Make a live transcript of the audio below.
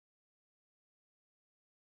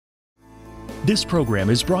This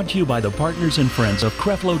program is brought to you by the partners and friends of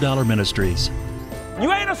Creflo Dollar Ministries.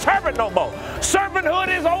 You ain't a servant no more.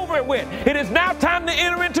 Servanthood is over with. It is now time to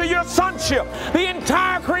enter into your sonship. The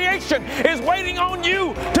entire creation is waiting on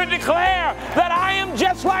you to declare that I am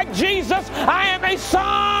just like Jesus. I am a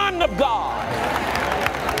son of God.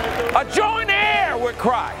 A joint heir with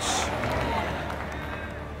Christ.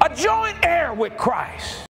 A joint heir with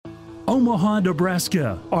Christ. Omaha,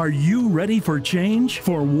 Nebraska. Are you ready for change?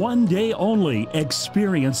 For one day only,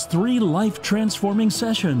 experience 3 life-transforming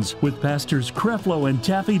sessions with Pastors Creflo and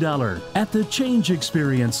Taffy Dollar at the Change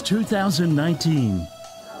Experience 2019.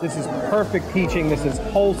 This is perfect teaching. This is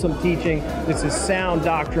wholesome teaching. This is sound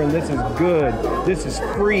doctrine. This is good. This is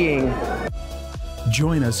freeing.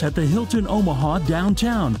 Join us at the Hilton Omaha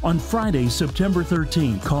downtown on Friday, September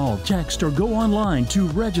 13th. Call, text, or go online to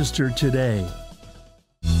register today.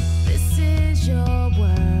 This is your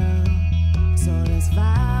world, so let's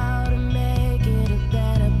vow to make it a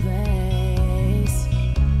better place.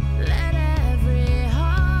 Let every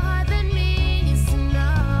heart that needs to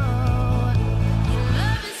know your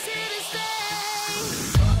love is here to stay.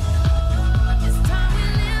 It's time we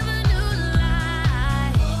live a new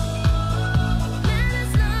life. Let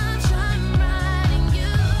us love shine bright in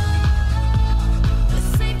you. We're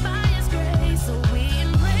saved by His grace, so we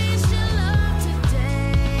embrace your love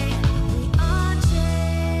today. We are changed.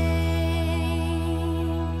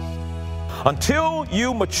 Until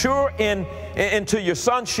you mature into your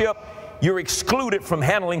sonship, you're excluded from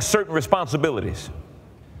handling certain responsibilities.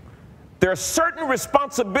 There are certain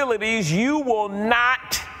responsibilities you will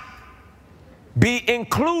not be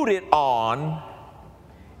included on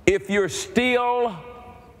if you're still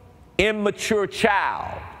immature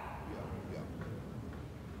child.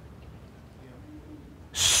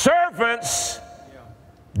 Servants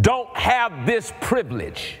don't have this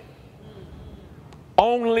privilege.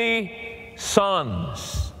 Only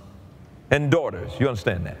sons and daughters. You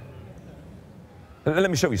understand that? Let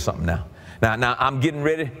me show you something now. Now I'm getting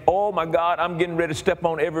ready. Oh my God, I'm getting ready to step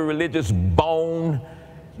on every religious bone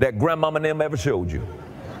that grandmama and them ever showed you.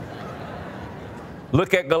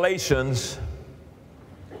 Look at Galatians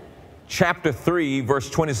chapter 3, verse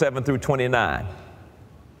 27 through 29.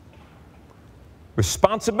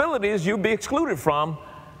 Responsibilities you'll be excluded from,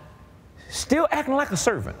 still acting like a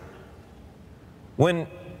servant when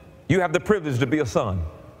you have the privilege to be a son.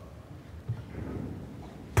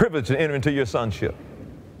 Privilege to enter into your sonship.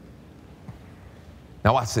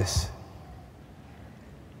 Now watch this.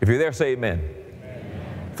 If you're there, say amen.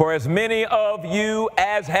 Amen. For as many of you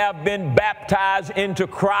as have been baptized into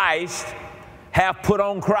Christ have put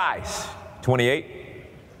on Christ. 28.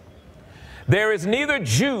 There is neither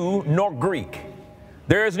Jew nor Greek.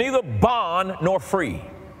 There is neither bond nor free.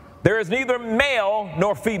 There is neither male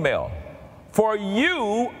nor female. For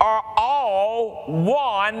you are all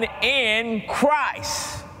one in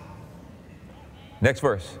Christ. Next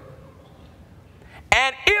verse.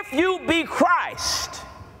 And if you be Christ,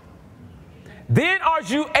 then are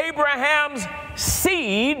you Abraham's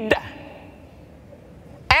seed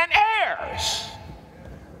and heirs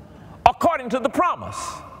according to the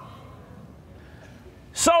promise.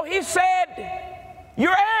 So he said,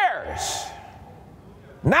 you're heirs.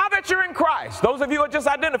 Now that you're in Christ, those of you who are just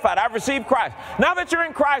identified, I've received Christ. Now that you're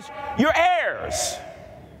in Christ, you're heirs.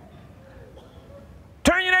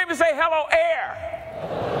 Turn your neighbor and say, hello, heir.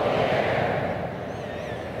 Hello, heir.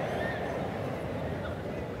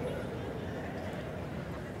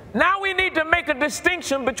 Now we need to make a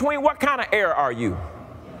distinction between what kind of heir are you.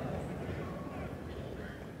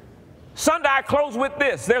 Sunday, I close with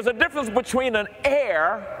this. There's a difference between an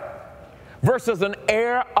heir versus an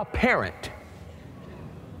heir apparent.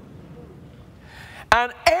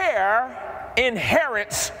 An heir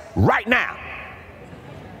inherits right now.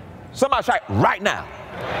 Somebody shout, right now.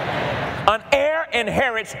 An heir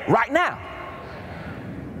inherits right now.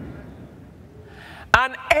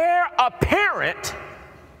 An heir apparent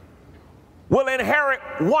will inherit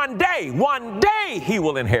one day. One day he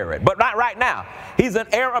will inherit, but not right now. He's an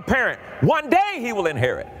heir apparent. One day he will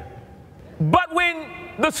inherit. But when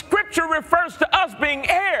the scripture refers to us being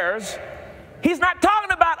heirs, he's not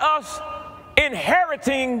talking about us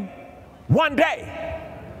inheriting one day.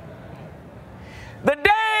 The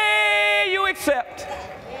day you accept.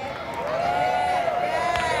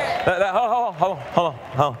 Hold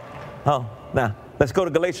on. Now, let's go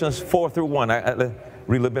to Galatians 4 through 1. Read a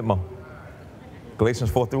little bit more.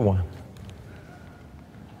 Galatians 4 through 1.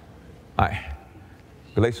 All right.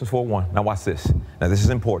 Galatians 4:1. Now watch this. Now this is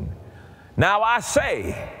important. Now I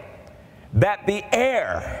say that the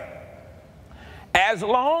heir, as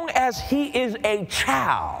long as he is a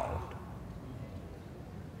child,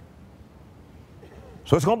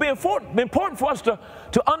 So it's going to be important for us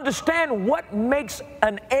to understand what makes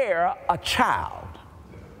an heir a child.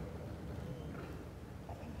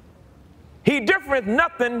 He differeth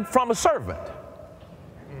nothing from a servant.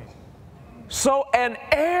 So an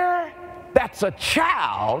heir that's a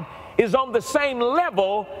child is on the same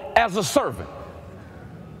level as a servant.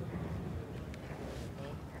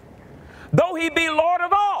 Though he be Lord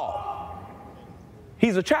of all,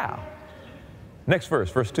 he's a child. Next verse,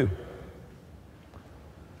 verse 2.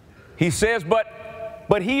 He says,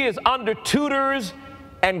 but he is under tutors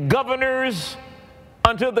and governors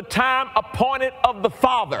until the time appointed of the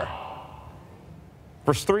Father.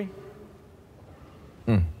 Verse 3.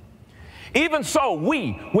 Even so,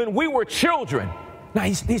 when we were children, now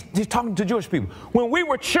he's talking to Jewish people. When we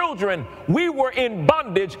were children, we were in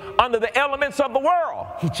bondage under the elements of the world.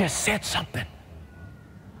 He just said something.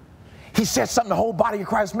 He said something the whole body of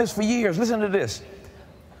Christ missed for years. Listen to this.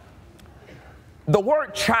 The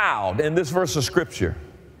word child in this verse of Scripture,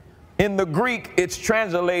 in the Greek, it's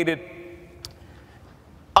translated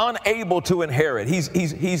unable to inherit. He's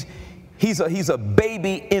a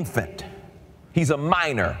baby infant. He's a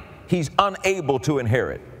minor. He's unable to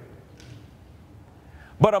inherit.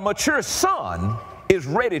 But a mature son is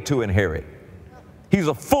ready to inherit. He's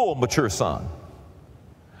a full mature son.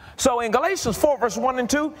 So in Galatians 4, verse 1 and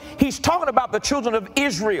 2, he's talking about the children of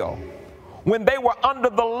Israel when they were under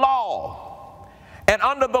the law. And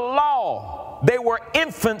under the law, they were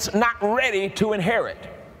infants not ready to inherit.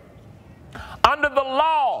 Under the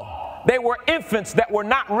law, they were infants that were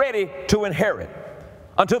not ready to inherit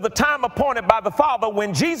until the time appointed by the Father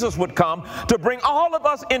when Jesus would come to bring all of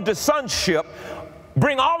us into sonship,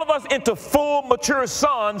 bring all of us into full mature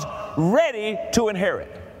sons ready to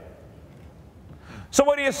inherit. So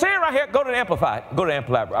what he is saying right here, go to the Amplified. Go to the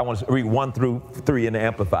Amplified. I want to read 1 through 3 in the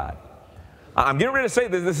Amplified. I'm getting ready to say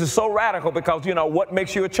this. This is so radical because, you know, what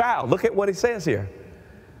makes you a child? Look at what he says here.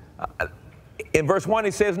 In verse 1,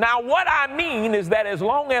 he says, now what I mean is that as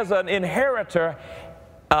long as an inheritor,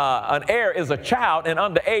 an heir is a child and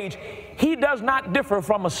underage, he does not differ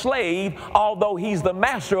from a slave, although he's the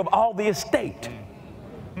master of all the estate.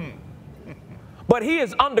 But he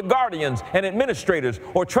is under guardians and administrators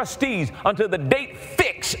or trustees until the date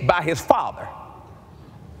fixed by his father.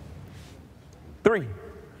 3.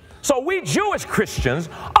 So we Jewish Christians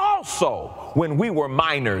also, when we were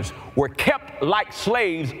minors, were kept like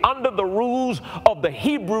slaves under the rules of the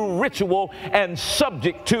Hebrew ritual and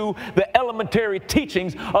subject to the elementary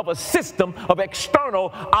teachings of a system of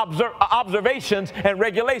external observations and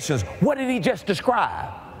regulations. What did he just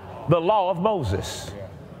describe? The law of Moses.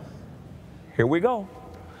 Here we go.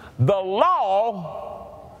 The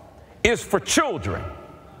law is for children.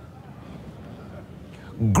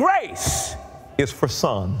 Grace is for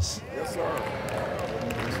sons. Yes, sir.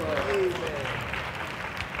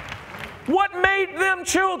 What made them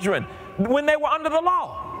children when they were under the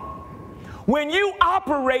law? When you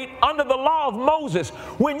operate under the law of Moses,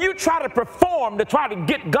 when you try to perform to try to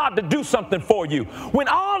get God to do something for you, when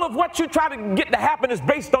all of what you try to get to happen is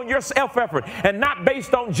based on your self-effort and not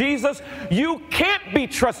based on Jesus, you can't be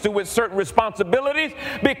trusted with certain responsibilities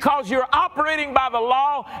because you're operating by the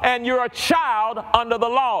law and you're a child under the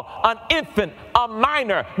law, an infant, a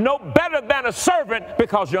minor, no better than a servant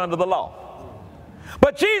because you're under the law.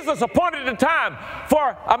 But Jesus appointed a time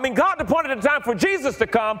God appointed a time for Jesus to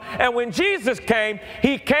come, and when Jesus came,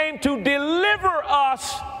 he came to deliver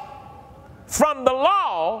us from the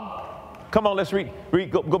law. Come on, let's read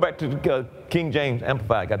go back to King James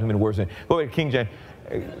Amplified. Got too many words in. Go back to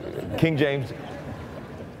King James.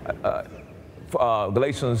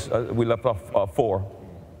 Galatians, we left off 4.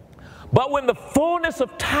 But when the fullness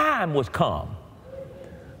of time was come,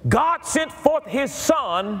 God sent forth his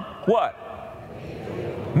son, what?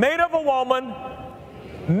 Made of a woman,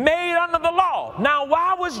 made under the law. Now,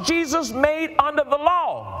 why was Jesus made under the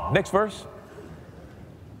law? Next verse.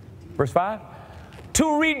 Verse 5.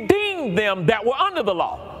 To redeem them that were under the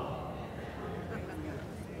law.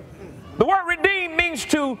 The word redeem means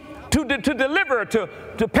to deliver,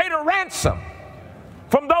 to pay the ransom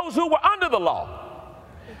from those who were under the law,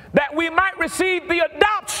 that we might receive the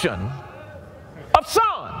adoption of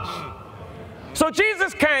sons. So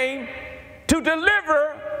Jesus came to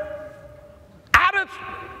deliver out of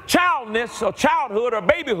childness or childhood or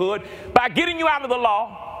babyhood by getting you out of the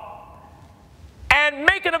law and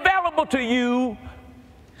making available to you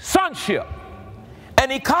sonship.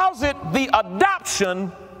 And he calls it the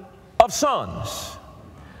adoption of sons.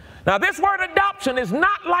 Now this word adoption is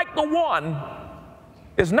not like the one,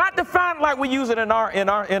 it's not defined like we use it in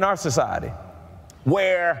our society,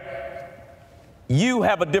 where you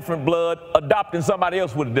have a different blood adopting somebody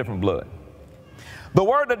else with a different blood. The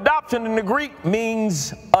word adoption in the Greek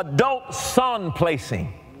means adult son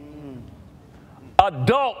placing.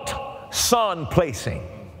 Adult son placing.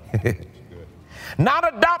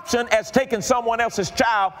 Not adoption as taking someone else's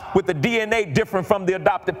child with the DNA different from the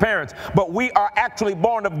adopted parents, but we are actually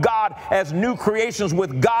born of God as new creations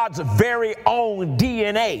with God's very own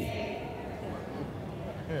DNA.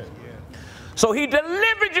 So he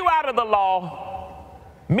delivered you out of the law,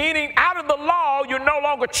 meaning out of the law you're no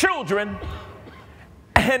longer children,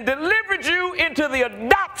 and delivered you into the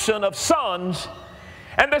adoption of sons.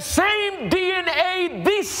 And the same DNA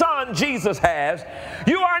the Son Jesus has,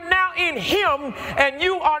 you are now in him, and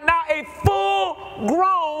you are now a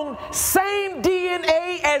full-grown, same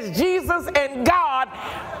DNA as Jesus and God,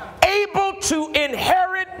 able to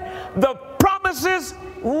inherit the promises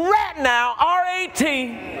right now,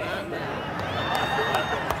 R-A-T.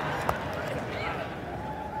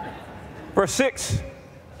 Verse 6.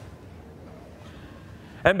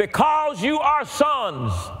 And because you are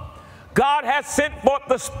sons, God has sent forth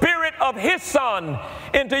the Spirit of His Son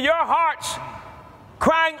into your hearts,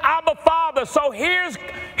 crying, Abba, Father. So here's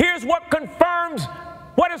what confirms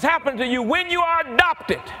what has happened to you. When you are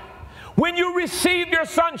adopted, when you receive your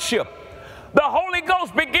sonship, the Holy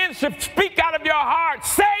Ghost begins to speak out of your heart.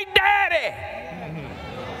 Say, Daddy.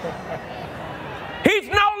 He's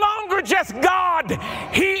no longer just God.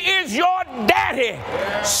 He is your daddy.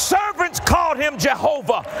 Servants called him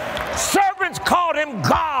Jehovah. Servants called him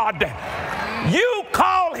God. You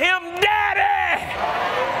call him Daddy.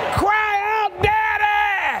 Cry out, Daddy.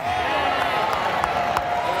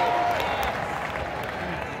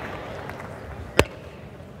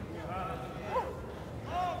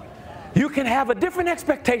 You can have a different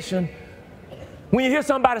expectation when you hear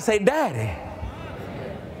somebody say Daddy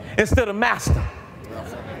instead of Master.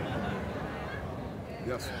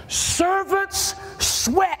 Yes. Servants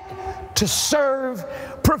sweat to serve,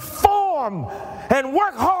 perform, and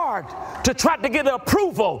work hard to try to get the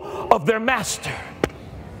approval of their master.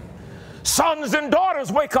 Sons and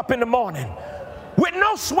daughters wake up in the morning with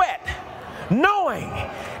no sweat, knowing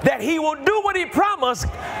that he will do what he promised,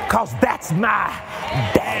 because that's my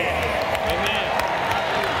daddy. Amen.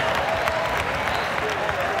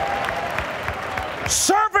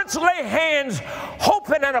 Servants lay hands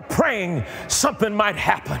hoping and praying something might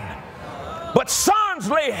happen. But sons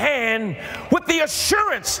lay hand with the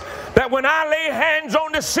assurance that when I lay hands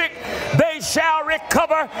on the sick, they shall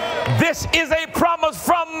recover. This is a promise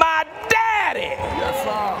from my daddy. Yes,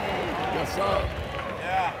 sir. Yes, sir.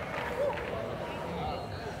 Yeah.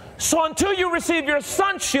 So until you receive your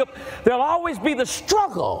sonship, there'll always be the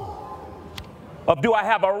struggle of, do I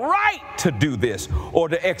have a right to do this, or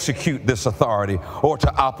to execute this authority, or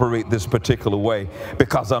to operate this particular way,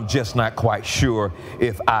 because I'm just not quite sure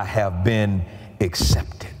if I have been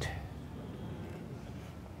accepted.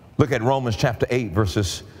 Look at Romans chapter 8,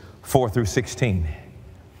 verses 4 through 16.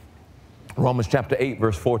 Romans chapter 8,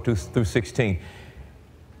 verse 4 through 16.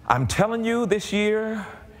 I'm telling you, this year,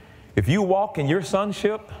 if you walk in your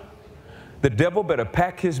sonship, the devil better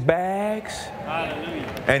pack his bags. Hallelujah.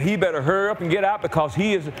 And he better hurry up and get out, because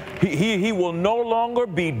he will no longer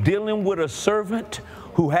be dealing with a servant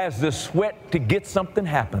who has the sweat to get something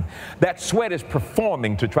happen. That sweat is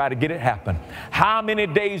performing to try to get it happen. How many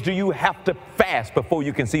days do you have to fast before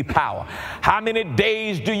you can see power? How many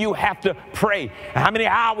days do you have to pray? How many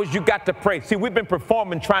hours you got to pray? See, we've been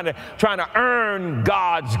performing trying to earn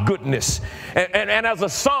God's goodness. And as a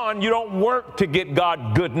son, you don't work to get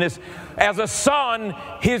God's goodness. As a son,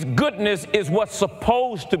 his goodness is what's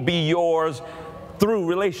supposed to be yours through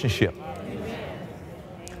relationship.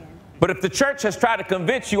 But if the church has tried to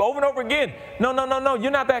convince you over and over again, no, you're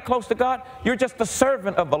not that close to God. You're just a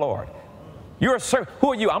servant of the Lord. You're a servant.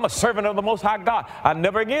 Who are you? I'm a servant of the Most High God. I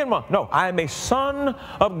never again. No, I am a son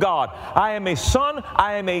of God. I am a son.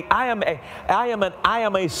 I am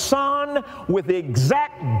a son with the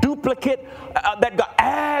exact duplicate that God,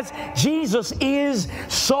 as Jesus is,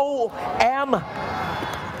 so am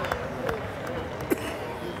I.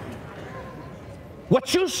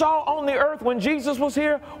 What you saw on the earth when Jesus was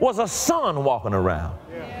here was a son walking around.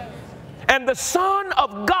 Yeah. And the Son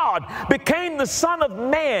of God became the Son of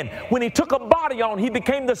Man. When he took a body on, he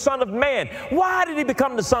became the Son of Man. Why did he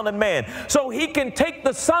become the Son of Man? So he can take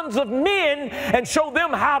the sons of men and show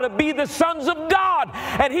them how to be the sons of God.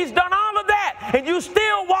 And he's done all of that. And you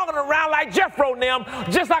still walking around like Jethro and them,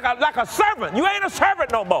 just like a servant. You ain't a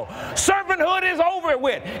servant no more. Servanthood is over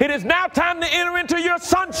with. It is now time to enter into your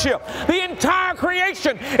sonship. The entire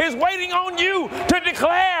creation is waiting on you to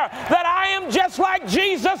declare that I am just like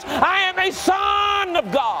Jesus. I am a son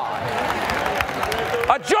of God,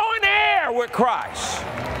 a joint heir with Christ,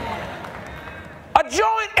 a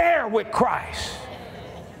joint heir with Christ.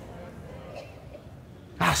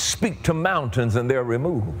 I speak to mountains and they're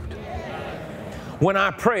removed. When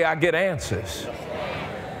I pray, I get answers.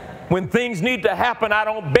 When things need to happen, I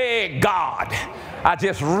don't beg God. I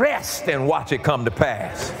just rest and watch it come to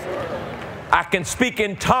pass. I can speak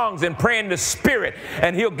in tongues and pray in the Spirit,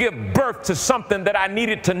 and He'll give birth to something that I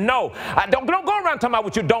needed to know. Don't go around talking about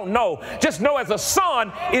what you don't know. Just know as a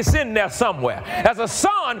son, it's in there somewhere. As a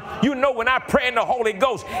son, you know when I pray in the Holy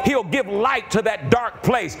Ghost, He'll give light to that dark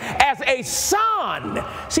place. As a son,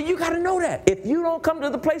 see, you got to know that. If you don't come to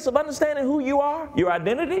the place of understanding who you are, your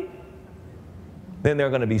identity, then there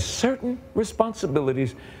are going to be certain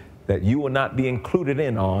responsibilities that you will not be included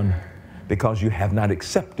in on because you have not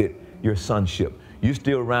accepted your sonship. You're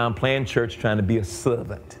still around playing church trying to be a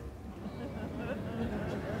servant.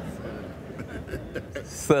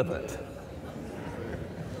 Servant.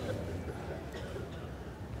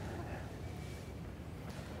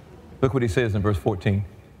 Look what he says in verse 14.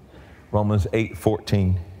 Romans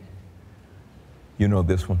 8:14. You know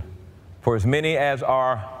this one. For as many as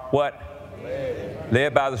are what?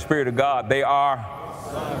 Led by the Spirit of God, they are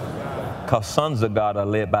because sons of God are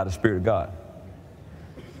led by the Spirit of God.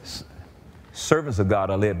 Servants of God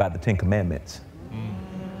are led by the Ten Commandments.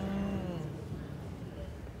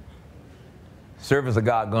 Servants of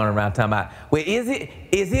God going around talking about, well, is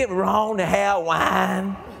it wrong to have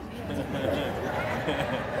wine?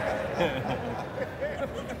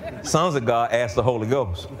 Sons of God ask the Holy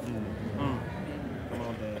Ghost.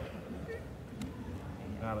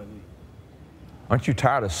 Aren't you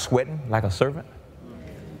tired of sweating like a servant?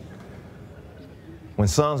 When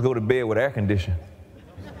sons go to bed with air conditioning.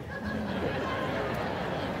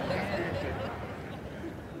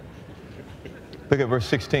 Look at verse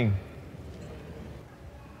 16.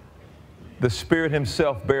 The Spirit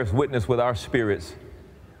Himself bears witness with our spirits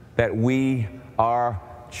that we are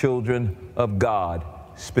children of God,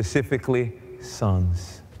 specifically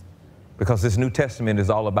sons. Because this New Testament is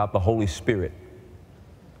all about the Holy Spirit.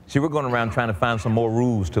 See, we're going around trying to find some more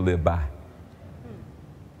rules to live by.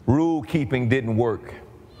 Rule keeping didn't work.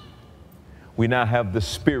 We now have the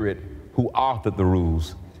Spirit who authored the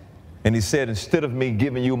rules. And He said, instead of me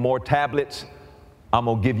giving you more tablets, I'm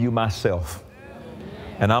going to give you myself.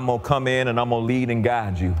 And I'm going to come in and I'm going to lead and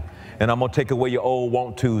guide you. And I'm going to take away your old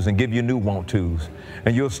want-tos and give you new want-tos.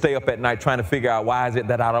 And you'll stay up at night trying to figure out why is it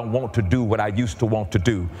that I don't want to do what I used to want to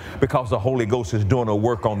do. Because the Holy Ghost is doing a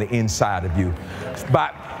work on the inside of you.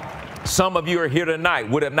 But some of you are here tonight,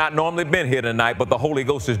 would have not normally been here tonight, but the Holy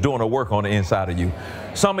Ghost is doing a work on the inside of you.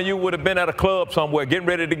 Some of you would have been at a club somewhere, getting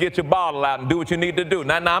ready to get your bottle out and do what you need to do.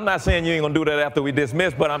 Now I'm not saying you ain't going to do that after we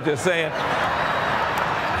dismiss, but I'm just saying,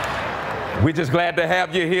 we're just glad to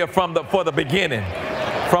have you here for the beginning,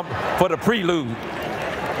 for the prelude.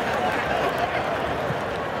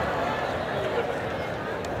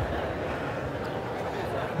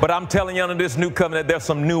 But I'm telling you, under this new covenant, there's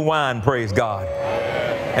some new wine, praise God.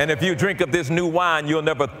 And if you drink of this new wine, you'll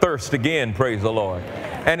never thirst again, praise the Lord.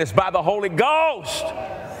 And it's by the Holy Ghost.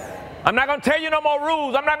 I'm not going to tell you no more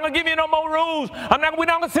rules. I'm not going to give you no more rules. We're not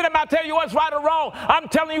going to sit about and tell you what's right or wrong. I'm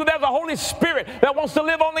telling you there's a Holy Spirit that wants to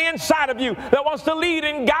live on the inside of you, that wants to lead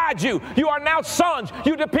and guide you. You are now sons.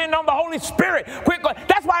 You depend on the Holy Spirit.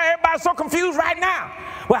 That's why everybody's so confused right now.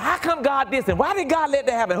 Well, how come God did this? And why did God let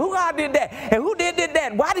that happen? Who God did that? And who did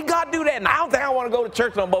that? Why did God do that? And I don't think I want to go to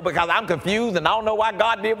church no more because I'm confused and I don't know why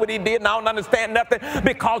God did what He did and I don't understand nothing.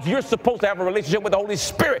 Because you're supposed to have a relationship with the Holy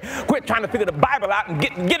Spirit. Quit trying to figure the Bible out and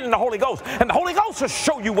get in the Holy Ghost. And the Holy Ghost will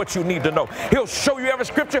show you what you need to know. He'll show you every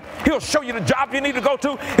scripture. He'll show you the job you need to go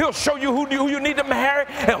to. He'll show you who you need to marry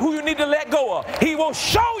and who you need to let go of. He will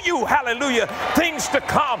show you, hallelujah, things to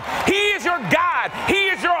come. He is your guide. He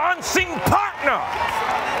is your unseen partner.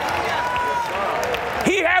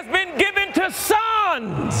 He has been given to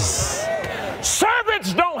sons.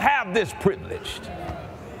 Servants don't have this privilege.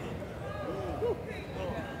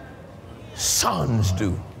 Sons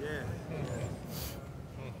do.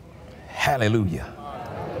 Hallelujah.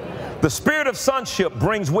 The spirit of sonship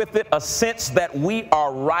brings with it a sense that we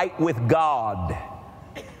are right with God.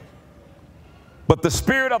 But the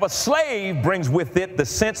spirit of a slave brings with it the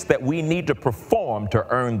sense that we need to perform to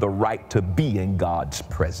earn the right to be in God's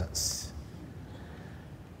presence.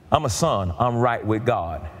 I'm a son. I'm right with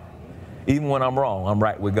God. Even when I'm wrong, I'm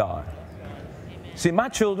right with God. See, my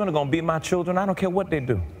children are going to be my children. I don't care what they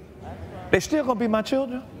do. They're still going to be my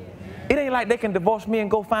children. It ain't like they can divorce me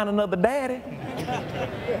and go find another daddy.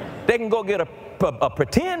 They can go get a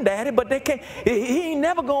pretend daddy, but they can't. He ain't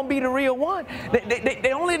never going to be the real one.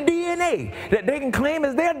 The only DNA that they can claim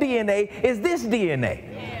as their DNA is this DNA.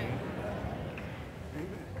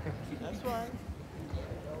 That's right.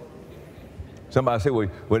 Somebody say, well,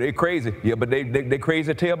 they crazy. Yeah, but they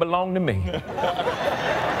crazy tail belong to me.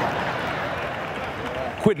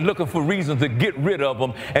 Quit looking for reasons to get rid of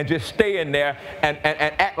them and just stay in there and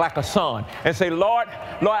act like a son and say, Lord,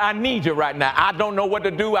 I need you right now. I don't know what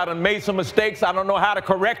to do. I done made some mistakes. I don't know how to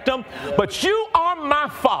correct them, but you are my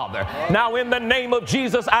Father. Now, in the name of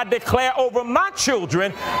Jesus, I declare over my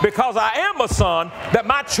children, because I am a son, that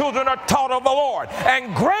my children are taught of the Lord.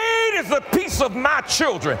 And great is the peace of my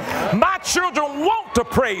children. My children want to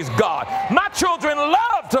praise God. My children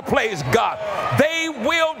love to praise God. They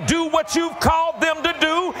will do what you've called them to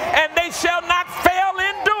do, and they shall not fail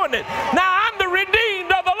in doing it. Now, I'm the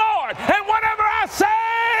redeemed of the Lord, and whatever I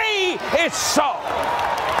say is so.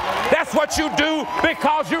 That's what you do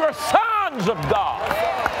because you're sons of God.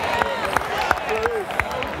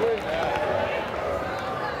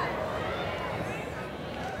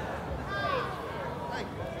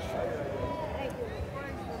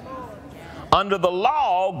 Under the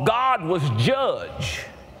law, God was judge.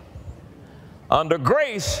 Under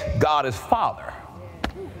grace, God is Father.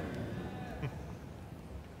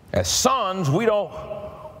 As sons, we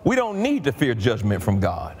don't need to fear judgment from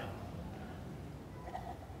God.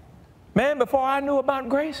 Man, before I knew about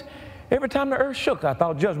grace, every time the earth shook, I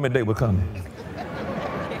thought judgment day was coming.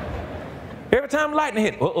 Every time lightning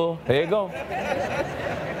hit, there you go.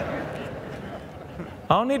 I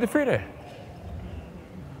don't need to fear that.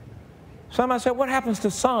 Somebody said, what happens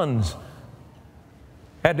to sons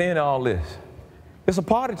at the end of all this? It's a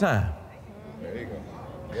party time. There you go.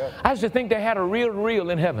 Yep. I used to think they had a real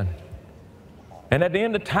in heaven. And at the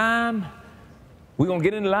end of time, we're going to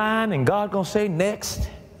get in line and God's going to say next.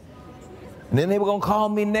 And then they were going to call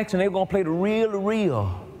me next and they were going to play the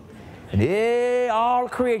real. And yeah, all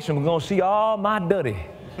creation, we're going to see all my dirty.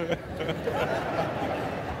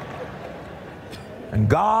 And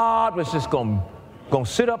God was just going to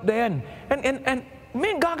sit up there and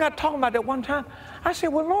me and God got talking about that one time. I said,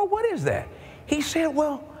 well, Lord, what is that? He said,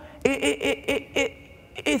 well,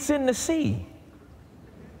 it's in the sea.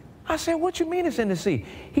 I said, what you mean it's in the sea?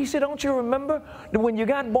 He said, don't you remember that when you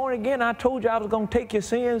got born again, I told you I was going to take your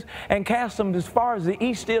sins and cast them as far as the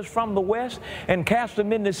east is from the west and cast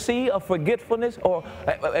them in the sea of forgetfulness,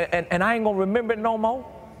 and I ain't going to remember it no more?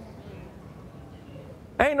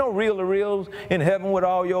 Ain't no reel-to-reels in heaven with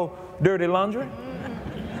all your dirty laundry.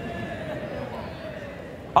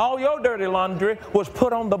 All your dirty laundry was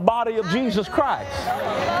put on the body of Jesus Christ.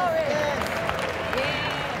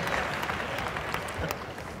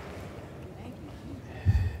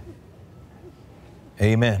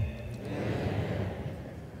 Amen.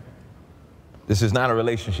 This is not a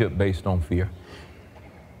relationship based on fear,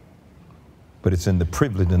 but it's in the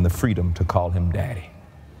privilege and the freedom to call him Daddy.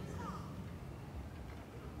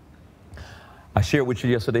 I shared with you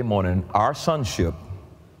yesterday morning, our sonship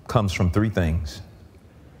comes from three things: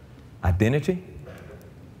 identity,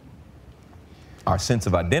 our sense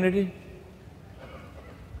of identity,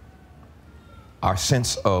 our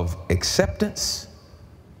sense of acceptance,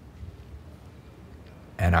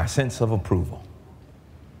 and our sense of approval.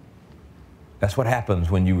 That's what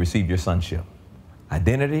happens when you receive your sonship.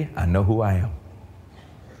 Identity, I know who I am.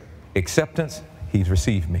 Acceptance, he's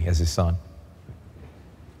received me as his son.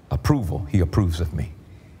 Approval, he approves of me.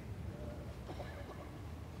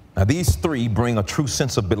 Now these three bring a true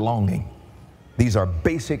sense of belonging. These are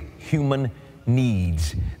basic human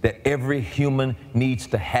needs that every human needs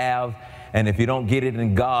to have. And if you don't get it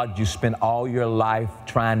in God, you spend all your life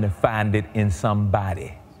trying to find it in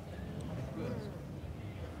somebody.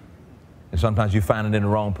 And sometimes you find it in the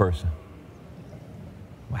wrong person.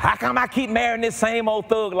 How come I keep marrying this same old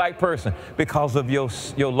thug-like person? Because of your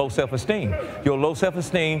low self-esteem. Your low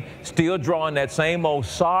self-esteem still drawing that same old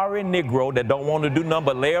sorry Negro that don't want to do nothing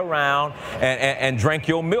but lay around and drink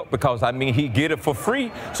your milk, because, I mean, he get it for free.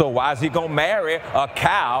 So why is he going to marry a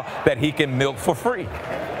cow that he can milk for free?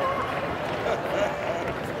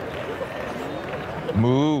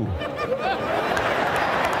 Moo.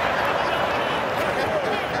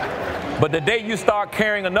 But the day you start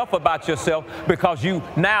caring enough about yourself, because you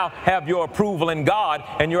now have your approval in God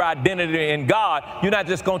and your identity in God, you're not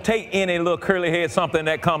just going to take any little curly head something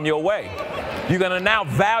that come your way. You're going to now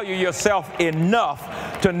value yourself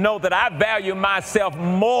enough to know that I value myself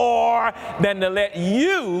more than to let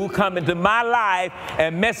you come into my life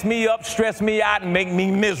and mess me up, stress me out, and make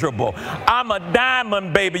me miserable. I'm a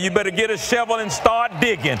diamond, baby. You better get a shovel and start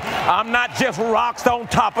digging. I'm not just rocks on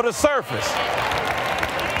top of the surface.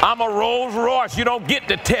 I'm a Rolls Royce. You don't get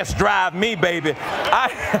to test drive me, baby. You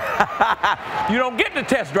don't get to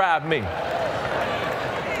test drive me.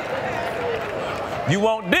 You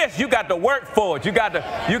want this, you got to work for it. You got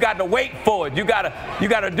to wait for it. You got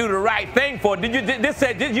to do the right thing for it. This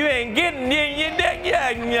said you ain't getting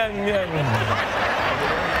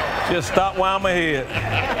Just stop while I'm ahead.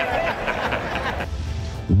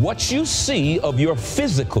 What you see of your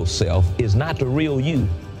physical self is not the real you.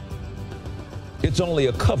 It's only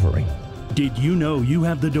a covering. Did you know you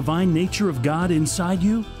have the divine nature of God inside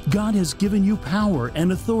you? God has given you power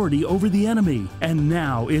and authority over the enemy, and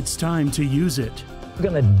now it's time to use it. You're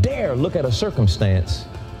going to dare look at a circumstance,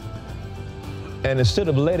 and instead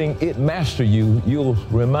of letting it master you, you'll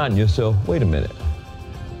remind yourself, wait a minute,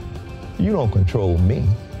 you don't control me.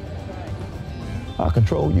 I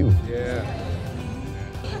control you. Yeah.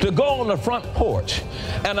 To go on the front porch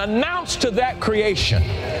and announce to that creation,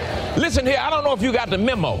 listen here, I don't know if you got the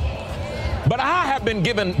memo, but I have been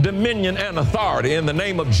given dominion and authority in the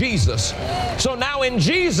name of Jesus. So now in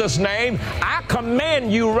Jesus' name, I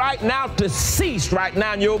command you right now to cease right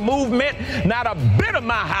now in your movement. Not a bit of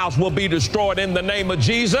my house will be destroyed in the name of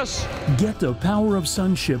Jesus. Get the Power of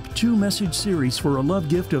Sonship 2-message series for a love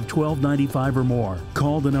gift of $12.95 or more.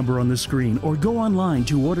 Call the number on the screen or go online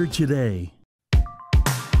to order today.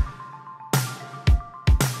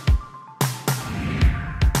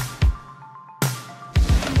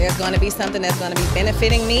 There's going to be something that's going to be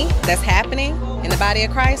benefiting me, that's happening in the body of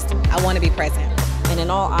Christ. I want to be present. And in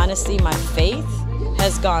all honesty, my faith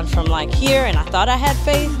has gone from like here and I thought I had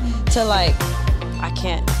faith to like I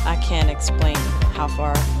can't explain how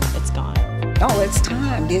far it's gone. Oh, it's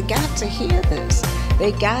time. They got to hear this.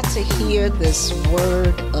 They got to hear this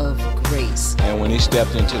word of grace. And when he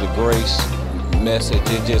stepped into the grace message,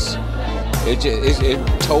 it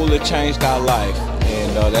totally changed our life,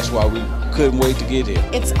 and that's why we couldn't wait to get here.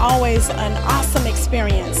 It's always an awesome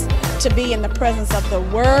experience to be in the presence of the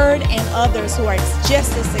Word and others who are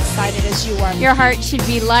just as excited as you are. Your heart should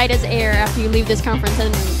be light as air after you leave this conference,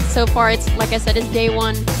 and so far it's, like I said, it's day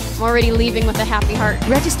one. I'm already leaving with a happy heart.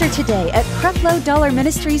 Register today at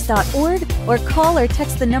CrefloDollarMinistries.org or call or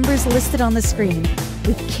text the numbers listed on the screen.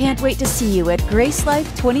 We can't wait to see you at Grace Life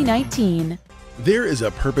 2019. There is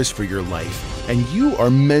a purpose for your life, and you are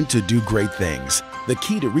meant to do great things. The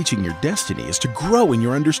key to reaching your destiny is to grow in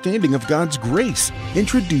your understanding of God's grace.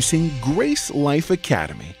 Introducing Grace Life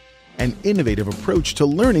Academy, an innovative approach to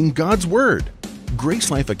learning God's Word.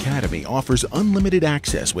 Grace Life Academy offers unlimited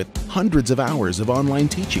access with hundreds of hours of online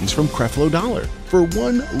teachings from Creflo Dollar. For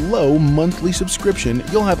one low monthly subscription,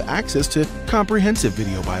 you'll have access to comprehensive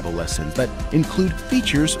video Bible lessons that include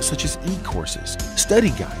features such as e-courses,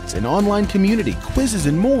 study guides, an online community, quizzes,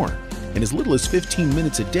 and more. In as little as 15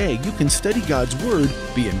 minutes a day, you can study God's Word,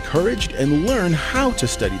 be encouraged, and learn how to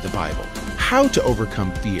study the Bible, how to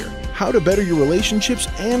overcome fear, how to better your relationships,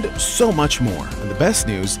 and so much more. And the best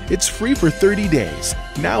news, it's free for 30 days.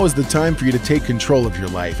 Now is the time for you to take control of your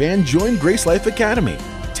life and join Grace Life Academy.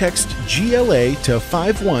 Text GLA to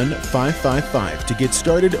 51555 to get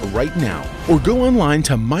started right now, or go online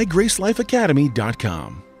to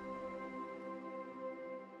mygracelifeacademy.com.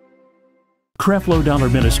 Creflo Dollar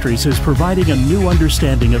Ministries is providing a new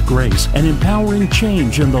understanding of grace and empowering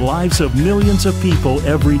change in the lives of millions of people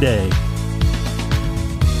every day.